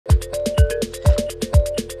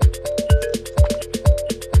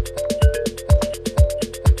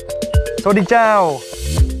Sawadee Chow.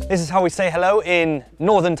 This is how we say hello in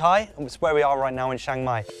northern Thai. It's where we are right now in Chiang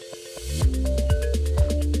Mai.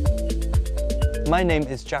 My name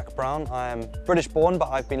is Jack Brown. I am British born, but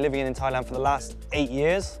I've been living in Thailand for the last 8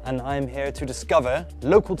 years. And I'm here to discover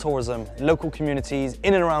local tourism, local communities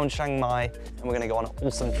in and around Chiang Mai. And we're gonna go on an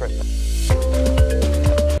awesome trip.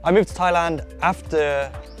 I moved to Thailand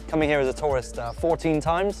after coming here as a tourist 14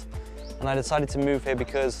 times. And I decided to move here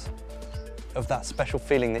because of that special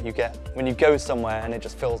feeling that you get when you go somewhere and it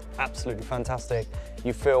just feels absolutely fantastic.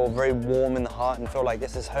 You feel very warm in the heart and feel like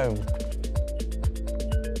this is home.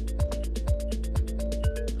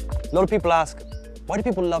 A lot of people ask, why do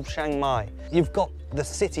people love Chiang Mai? You've got the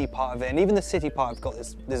city part of it, and even the city part, have got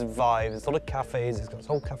this vibe. There's a lot of cafes, it's got this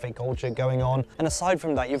whole cafe culture going on. And aside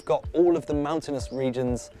from that, you've got all of the mountainous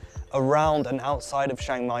regions around and outside of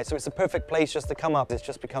Chiang Mai. So it's a perfect place just to come up. It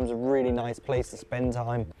just becomes a really nice place to spend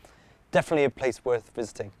time. Definitely a place worth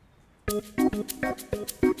visiting.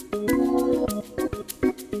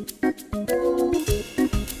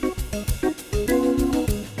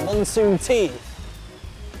 Monsoon tea.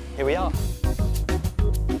 Here we are.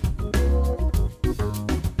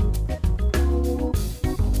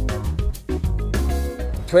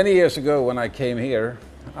 "20 years ago when I came here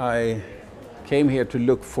to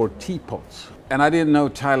look for teapots. And I didn't know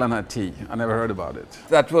Thailand had tea. I never heard about it.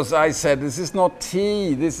 I said, this is not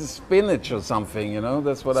tea, this is spinach or something, you know?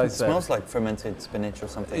 That's what I said. It smells like fermented spinach or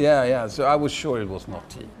something. Yeah, so I was sure it was not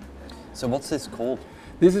tea. So what's this called?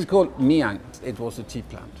 This is called miang. It was a tea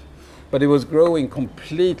plant. But it was growing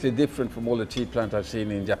completely different from all the tea plants I've seen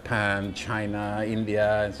in Japan, China,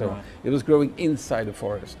 India, and so on. It was growing inside the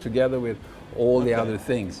forest, together with all the other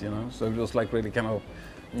things, you know? So it was like really kind of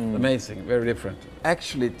amazing, very different.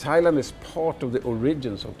 Actually, Thailand is part of the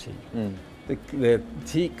origins of tea. The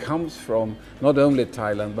tea comes from not only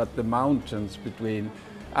Thailand, but the mountains between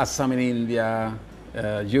Assam in India,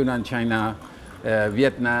 Yunnan, China,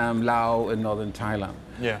 Vietnam, Laos, and northern Thailand.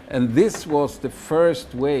 Yeah. And this was the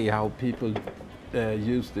first way how people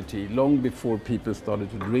used the tea, long before people started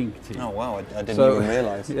to drink tea. Oh wow, I didn't even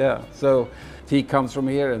realize. Yeah, so tea comes from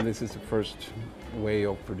here, and this is the first way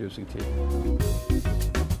of producing tea.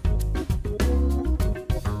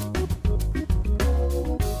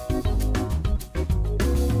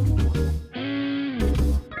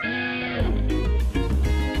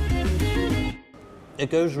 It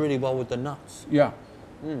goes really well with the nuts. Yeah.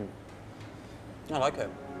 I like it.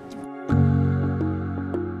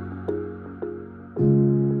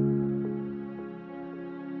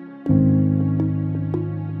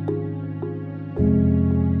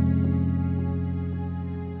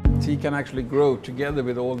 Tea can actually grow together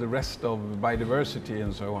with all the rest of biodiversity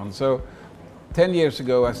and so on. So 10 years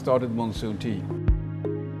ago I started Monsoon Tea.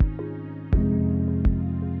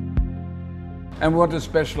 And we want to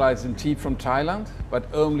specialize in tea from Thailand, but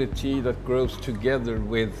only tea that grows together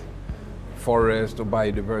with forest or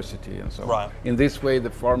biodiversity and so on. Right. In this way the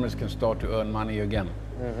farmers can start to earn money again.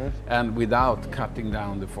 And without cutting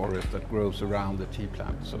down the forest that grows around the tea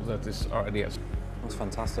plant. So that is our idea. That's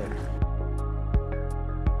fantastic.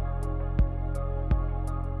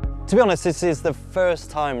 To be honest, this is the first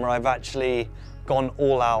time where I've actually gone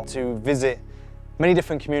all out to visit many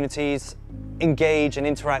different communities, engage and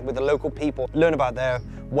interact with the local people, learn about their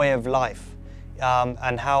way of life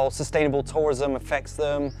and how sustainable tourism affects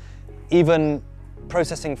them, even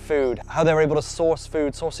processing food, how they're able to source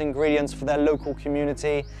food, source ingredients for their local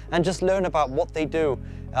community, and just learn about what they do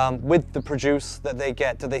with the produce that they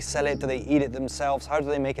get. Do they sell it? Do they eat it themselves? How do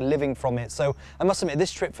they make a living from it? So I must admit,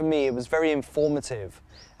 this trip for me, it was very informative.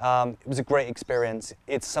 It was a great experience.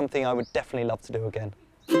 It's something I would definitely love to do again.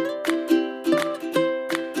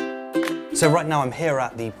 So right now I'm here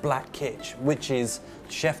at the Black Kitch, which is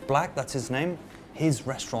Chef Black, that's his name, his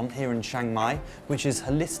restaurant here in Chiang Mai, which is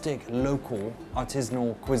holistic, local,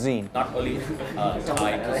 artisanal cuisine. Not only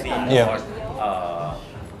Thai cuisine, Yeah.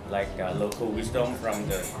 but local wisdom from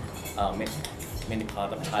the many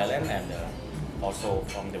parts of Thailand and also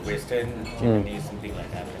from the Western, Japanese, something like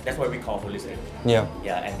that. That's why we call holistic. Yeah.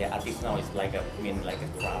 Yeah, and the artisanal is like a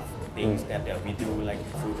craft things that we do, like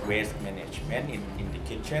food waste management in the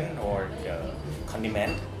kitchen, or the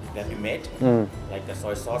condiment that we made, like the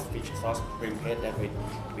soy sauce, fish sauce, spring head that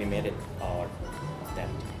we made it, or that.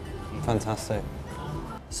 Fantastic.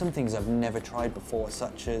 Some things I've never tried before,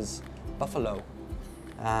 such as buffalo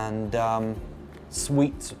and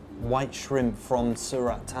sweet white shrimp from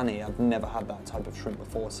Surat Thani. I've never had that type of shrimp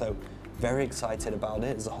before, so very excited about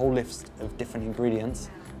it. There's a whole list of different ingredients.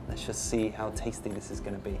 Let's just see how tasty this is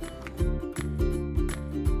going to be.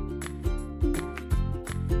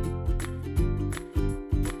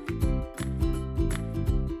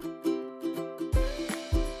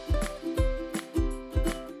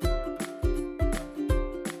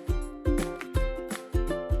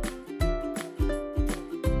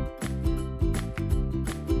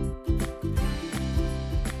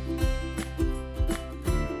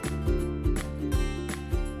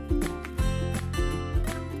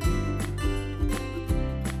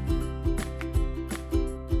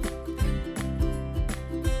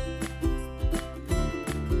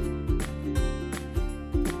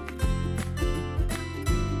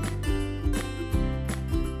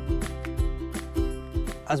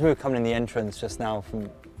 As we were coming in the entrance just now from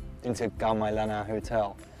into Chiangmai Lana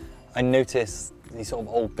Hotel, I noticed these sort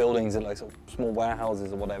of old buildings and like sort of small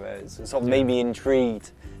warehouses or whatever. It's sort of made me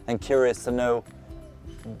intrigued and curious to know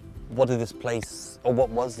what did this place, or what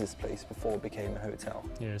was this place before it became a hotel?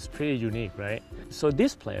 Yeah, it's pretty unique, right? So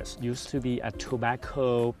this place used to be a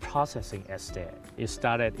tobacco processing estate. It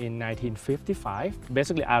started in 1955.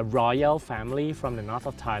 Basically, a royal family from the north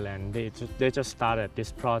of Thailand, they just started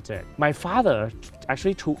this project. My father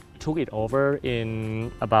actually took it over in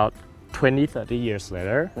about 20-30 years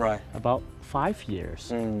later. Right. About 5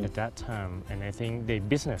 years at that time, and I think the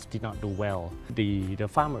business did not do well. The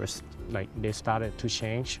farmers, like, they started to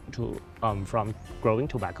change to from growing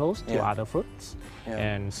tobaccos to other fruits,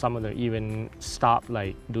 and some of them even stopped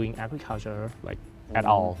like doing agriculture like at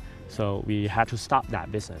all. So we had to stop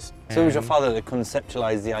that business. So it was your father that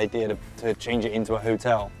conceptualized the idea to change it into a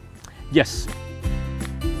hotel? Yes.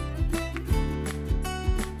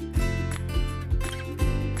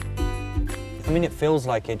 I mean, it feels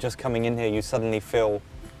like it just coming in here, you suddenly feel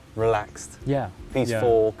relaxed. Yeah.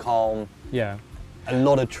 Peaceful, calm. Yeah. A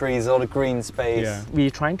lot of trees, a lot of green space. Yeah.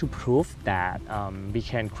 We're trying to prove that we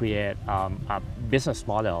can create a business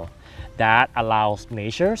model that allows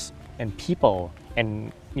natures and people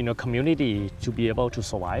and community to be able to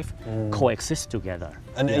survive, coexist together.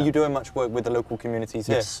 And are you doing much work with the local communities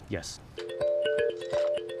here? Yes. Yes.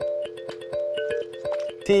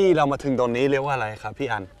 ที่เรามาถึงตอนนี้เรียกว่าอะไรครับพี่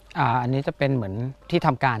อัน อันนี้จะเป็นเหมือนที่ท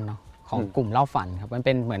ำการเนาะของกลุ่มเล่าฝันครับมันเ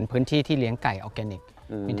ป็นเหมือนพื้นที่ที่เลี้ยงไก่ออร์แกนิก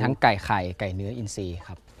มีทั้งไก่ไข่ไก่เนื้ออินทรีย์ค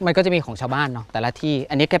รับมันก็จะมีของชาวบ้านเนาะแต่ละที่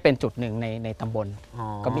อันนี้แค่เป็นจุดหนึ่งในตำบล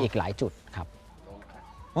ก็มีอีกหลายจุดครับ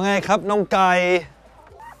ว่าไงครับน้องไก่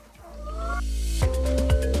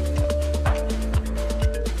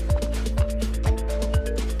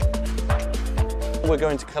We're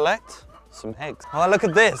going to collect some eggs. Oh, look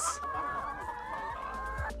at this.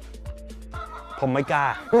 ผมไม่กล้า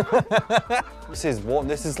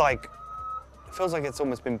This is like, it feels like it's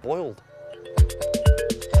almost been boiled.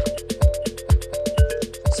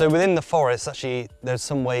 So within the forest, actually, there's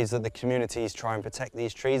some ways that the communities try and protect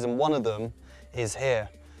these trees, and one of them is here.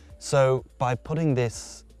 So by putting this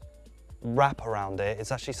wrap around it,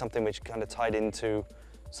 it's actually something which kind of tied into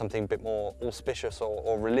something a bit more auspicious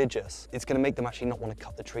or religious. It's going to make them actually not want to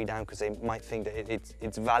cut the tree down because they might think that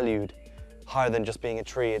it's valued higher than just being a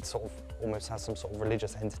tree. It sort of almost has some sort of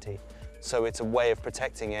religious entity. So it's a way of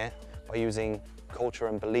protecting it by using culture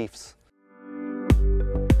and beliefs.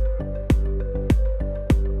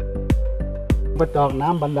 ไปตอกน้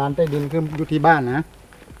ำบันดาลใต้ดินขึ้นอยู่ที่บ้านนะ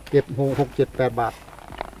เก็บ6 7 8 บาท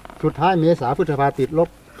สุดท้ายเมษาพฤษภาติดลบ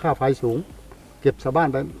ค่าไฟสูงเก็บชาวบ้าน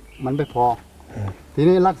ไปมันไม่พอที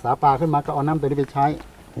นี้รักษาปลาขึ้นมาก็เอาน้ำตัวนี้ไปใช้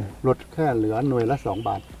ลดแค่เหลือหน่วยละ2 บ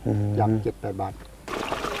าทจาก7 8 บาท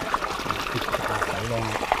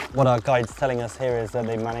What our guide's telling us here is that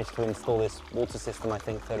they managed to install this water system, I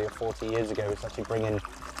think 30 or 40 years ago. It's actually bringing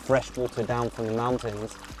fresh water down from the mountains,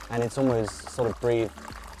 and it's almost sort of breathed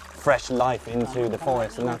fresh life into the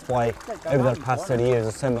forest, and that's why over the past 30 years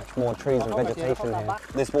there's so much more trees and vegetation here.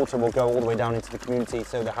 This water will go all the way down into the community,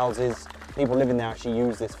 so the houses, people living there actually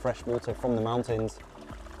use this fresh water from the mountains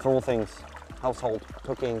for all things: household,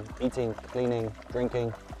 cooking, eating, cleaning, drinking.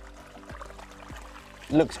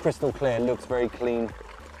 Looks crystal clear, looks very clean.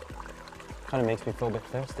 Kind of makes me feel a bit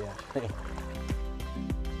thirsty actually.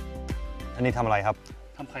 อันนี้ทำอะไรครับ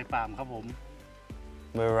ทำไข่ปาล์มครับผม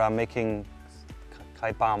We're making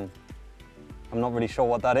kai pam. I'm not really sure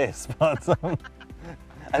what that is, but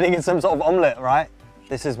I think it's some sort of omelette, right?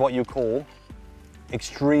 This is what you call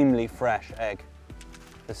extremely fresh egg.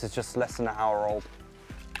 This is just less than an hour old.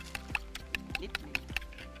 There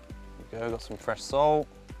we go, got some fresh salt.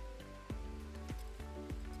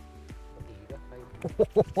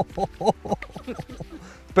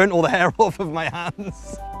 Burnt all the hair off of my hands.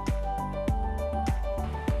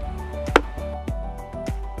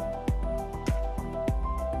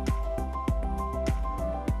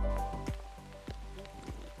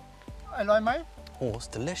 Oh, it's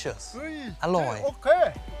delicious. Alloy. Okay.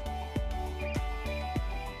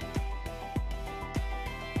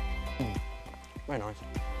 Very nice.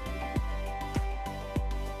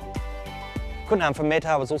 Kunam from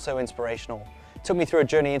Meta was also inspirational. Took me through a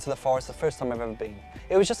journey into the forest, the first time I've ever been.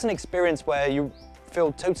 It was just an experience where you feel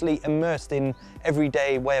totally immersed in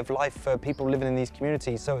everyday way of life for people living in these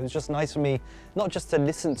communities. So it was just nice for me, not just to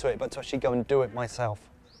listen to it, but to actually go and do it myself.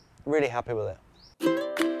 Really happy with it.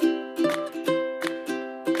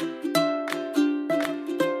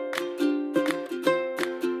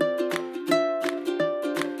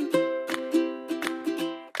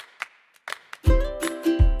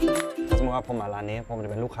 ผมมาร้านนี้ผมจะ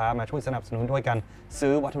เป็นลูกค้ามาช่วยสนับสนุนด้วยกัน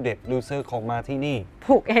ซื้อวัตถุดิบหรือซื้อของมาที่นี่ป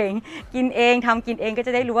ลูกเองกินเองทำกินเองก็จ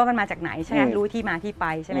ะได้รู้ว่ามันมาจากไหนใช่ไหมรู้ที่มาที่ไป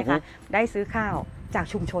ใช่ไหมคะได้ซื้อข้าวจาก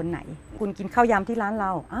ชุมชนไหนคุณกินข้าวยำที่ร้านเร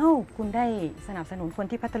าคุณได้สนับสนุนคน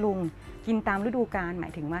ที่พัทลุงกินตามฤดูกาลหมา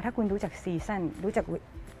ยถึงว่าถ้าคุณรู้จักซีซั่นรู้จัก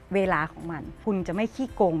เวลาของมันคุณจะไม่ขี้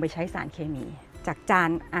โกงไปใช้สารเคมีจากจาน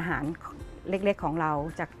อาหารเล็กๆของเรา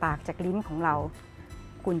จากปากจากลิ้นของเรา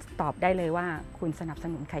คุณตอบได้เลยว่าคุณสนับส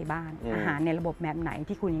นุนใครบ้างอาหารในระบบแบบไหน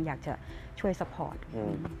ที่คุณยังอยากจะช่วยสปอร์ต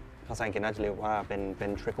ภาษาอังกฤษน่าจะเรียกว่าเป็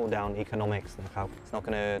น trickle down economics นะครับ It's not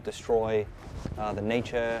going to destroy the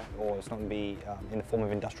nature or it's not going to be in the form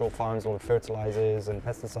of industrial farms or fertilizers and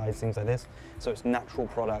pesticides things like this so it's natural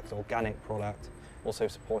product organic product also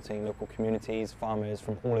supporting local communities farmers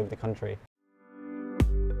from all over the country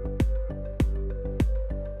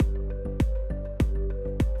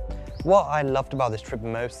What I loved about this trip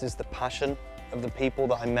most is the passion of the people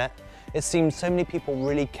that I met. It seems so many people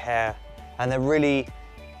really care and they're really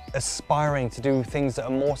aspiring to do things that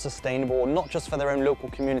are more sustainable, not just for their own local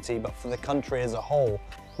community, but for the country as a whole.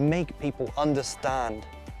 Make people understand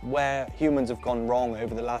where humans have gone wrong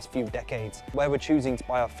over the last few decades, where we're choosing to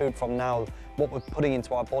buy our food from now, what we're putting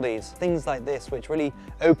into our bodies. Things like this which really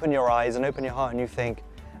open your eyes and open your heart and you think,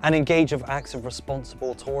 and engage of acts of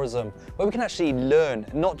responsible tourism, where we can actually learn,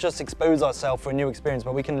 not just expose ourselves for a new experience,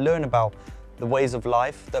 but we can learn about the ways of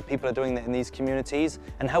life that people are doing in these communities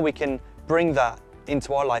and how we can bring that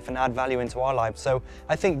into our life and add value into our lives. So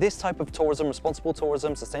I think this type of tourism, responsible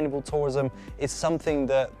tourism, sustainable tourism, is something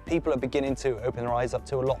that people are beginning to open their eyes up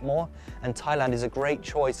to a lot more. And Thailand is a great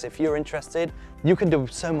choice. If you're interested, you can do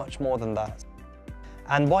so much more than that.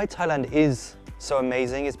 And why Thailand is so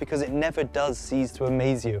amazing is because it never does cease to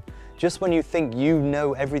amaze you. Just when you think you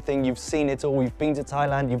know everything, you've seen it all, you've been to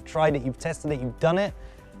Thailand, you've tried it, you've tested it, you've done it,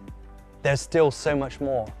 there's still so much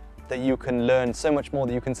more that you can learn, so much more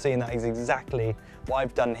that you can see, and that is exactly what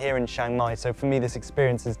I've done here in Chiang Mai. So for me, this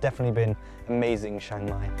experience has definitely been amazing Chiang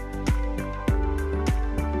Mai.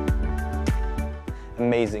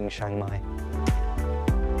 Amazing Chiang Mai.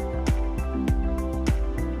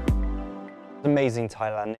 Amazing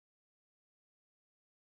Thailand.